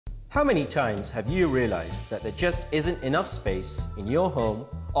How many times have you realized that there just isn't enough space in your home,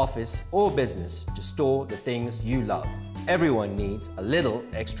 office or business to store the things you love? Everyone needs a little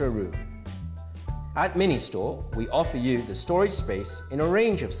extra room. At Ministore, we offer you the storage space in a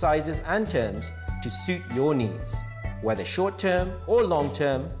range of sizes and terms to suit your needs, whether short-term or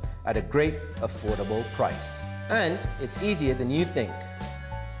long-term, at a great affordable price. And it's easier than you think.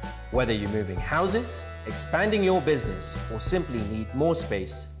 Whether you're moving houses, expanding your business, or simply need more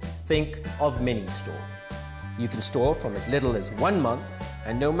space, think of Ministore. You can store from as little as 1 month,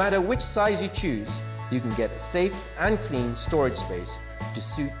 and no matter which size you choose, you can get a safe and clean storage space to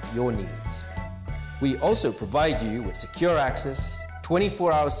suit your needs. We also provide you with secure access,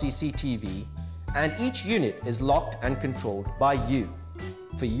 24-hour CCTV, and each unit is locked and controlled by you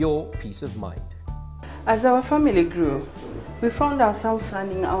for your peace of mind. As our family grew, we found ourselves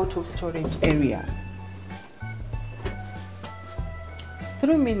running out of storage area.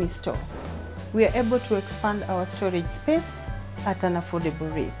 Through Ministore, we are able to expand our storage space at an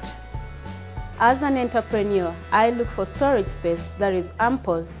affordable rate. As an entrepreneur, I look for storage space that is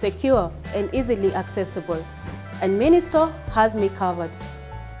ample, secure, and easily accessible, and Ministore has me covered.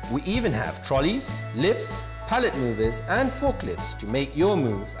 We even have trolleys, lifts, pallet movers, and forklifts to make your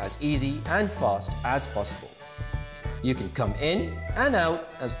move as easy and fast as possible. You can come in and out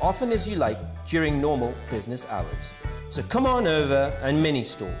as often as you like during normal business hours. So come on over and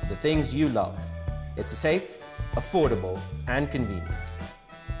Ministore the things you love. It's safe, affordable, and convenient.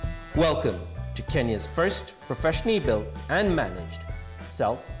 Welcome to Kenya's first professionally built and managed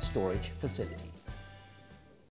self-storage facility.